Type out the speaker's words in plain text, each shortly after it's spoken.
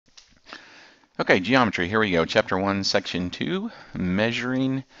Okay, geometry, here we go. Chapter 1, Section 2,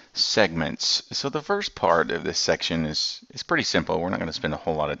 Measuring Segments. So the first part of this section is pretty simple. We're not going to spend a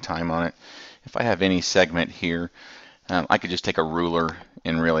whole lot of time on it. If I have any segment here, I could just take a ruler,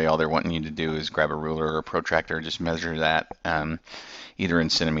 and really all they're wanting you to do is grab a ruler or a protractor, just measure that either in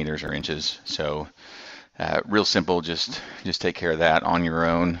centimeters or inches. So real simple, just take care of that on your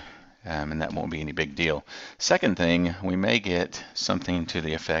own. And that won't be any big deal. Second thing, we may get something to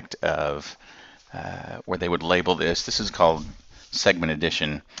the effect of where they would label this. This is called segment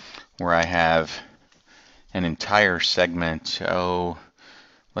addition, where I have an entire segment. Oh,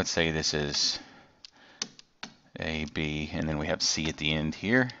 let's say this is A, B, and then we have C at the end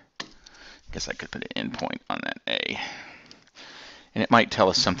here. I guess I could put an endpoint on that A. And it might tell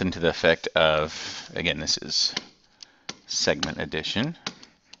us something to the effect of, again, this is segment addition,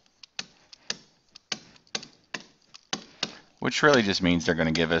 which really just means they're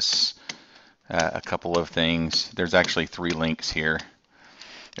going to give us a couple of things. There's actually 3 links here.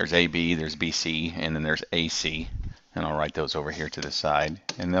 There's AB, there's BC, and then there's AC. And I'll write those over here to the side.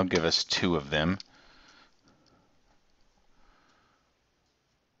 And they'll give us 2 of them.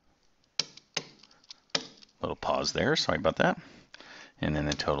 Little pause there, sorry about that. And then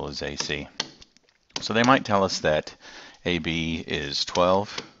the total is AC. So they might tell us that AB is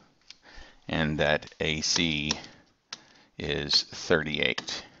 12 and that AC is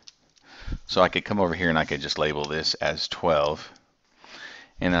 38. So I could come over here and I could just label this as 12,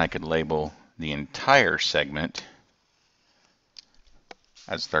 and then I could label the entire segment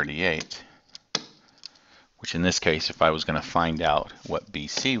as 38, which in this case, if I was going to find out what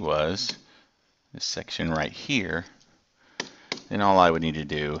BC was, this section right here, then all I would need to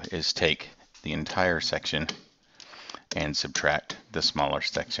do is take the entire section and subtract the smaller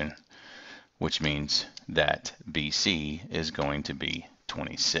section, which means that BC is going to be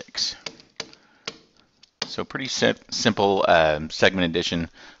 26. So pretty simple segment addition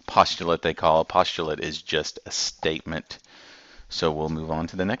postulate, they call it. Postulate is just a statement. So we'll move on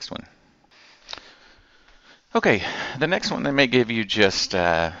to the next one. Okay, the next one, they may give you just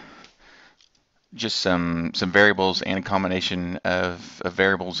some variables and a combination of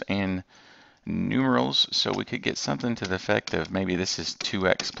variables and numerals. So we could get something to the effect of maybe this is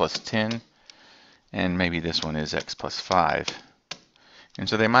 2x plus 10, and maybe this one is x plus 5. And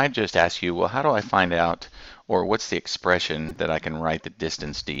so they might just ask you, well, how do I find out, or what's the expression that I can write the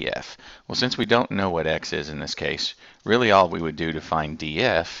distance df? Well, since we don't know what x is in this case, really all we would do to find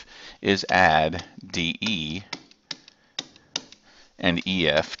df is add de and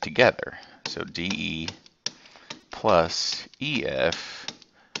ef together. So de plus ef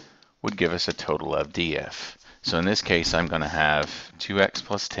would give us a total of df. So in this case, I'm going to have 2x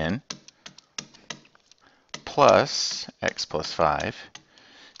plus 10 plus x plus 5.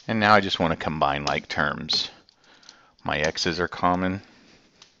 And now I just want to combine like terms. My x's are common,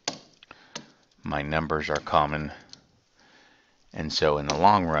 my numbers are common, and so in the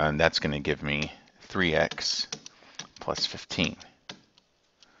long run, that's going to give me 3x plus 15.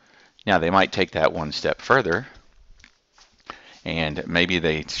 Now they might take that one step further, and maybe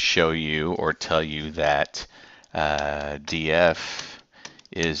they show you or tell you that df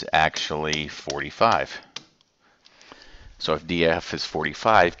is actually 45. So if df is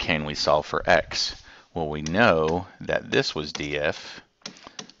 45, can we solve for x? Well, we know that this was df,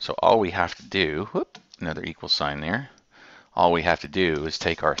 so all we have to do, whoop, another equal sign there, all we have to do is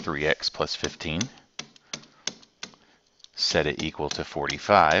take our 3x plus 15, set it equal to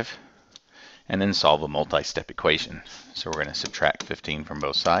 45, and then solve a multi-step equation. So we're going to subtract 15 from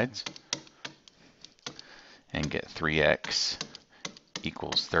both sides and get 3x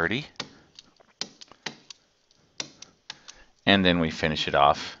equals 30. And then we finish it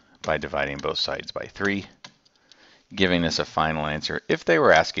off by dividing both sides by 3, giving us a final answer, if they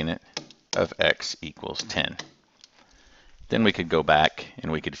were asking it, of x equals 10. Then we could go back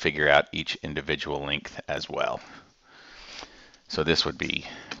and we could figure out each individual length as well. So this would be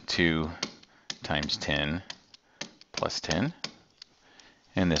 2 times 10 plus 10,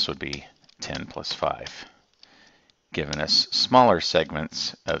 and this would be 10 plus 5, giving us smaller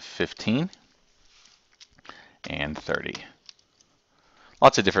segments of 15 and 30.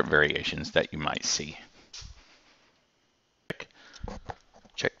 Lots of different variations that you might see.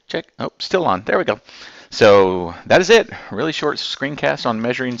 Check, check. Oh, still on. There we go. So that is it. Really short screencast on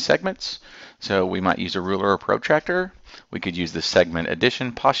measuring segments. So we might use a ruler or protractor. We could use the segment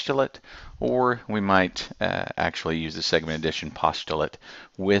addition postulate, or we might actually use the segment addition postulate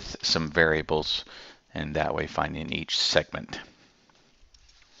with some variables, and that way finding each segment.